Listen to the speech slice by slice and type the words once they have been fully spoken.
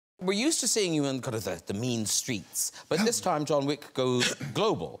We're used to seeing you in kind of the mean streets, but this time John Wick goes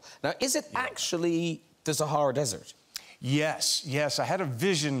global. Now, is it actually the Sahara Desert? Yes. I had a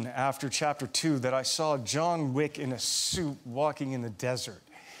vision after Chapter 2 that I saw John Wick in a suit walking in the desert.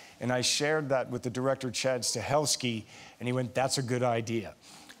 And I shared that with the director, Chad Stahelski, and he went, "That's a good idea."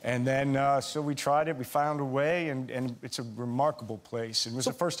 And then, so we tried it, we found a way, and it's a remarkable place. It was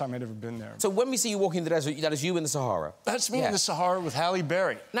the first time I'd ever been there. So when we see you walking in the desert, that is you in the Sahara? That's me in the Sahara with Halle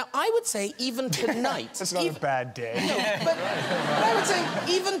Berry. Now, I would say even tonight... That's not a bad day. No, but I would say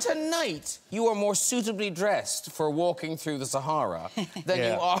even tonight, you are more suitably dressed for walking through the Sahara than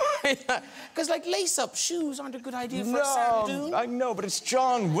you are... Because, like, lace-up shoes aren't a good idea for a sand dune. I know, but it's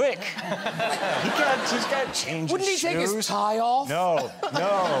John Wick. He's got to change Wouldn't he his take shoes. his tie off? No.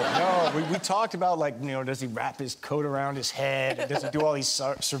 We talked about, like, you know, does he wrap his coat around his head? Does he do all these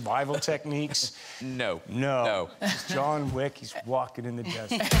survival techniques? No. It's John Wick. He's walking in the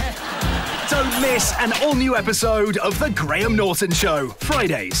desert. Don't miss an all-new episode of The Graham Norton Show,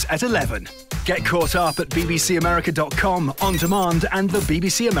 Fridays at 11. Get caught up at bbcamerica.com, on demand, and the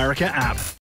BBC America app.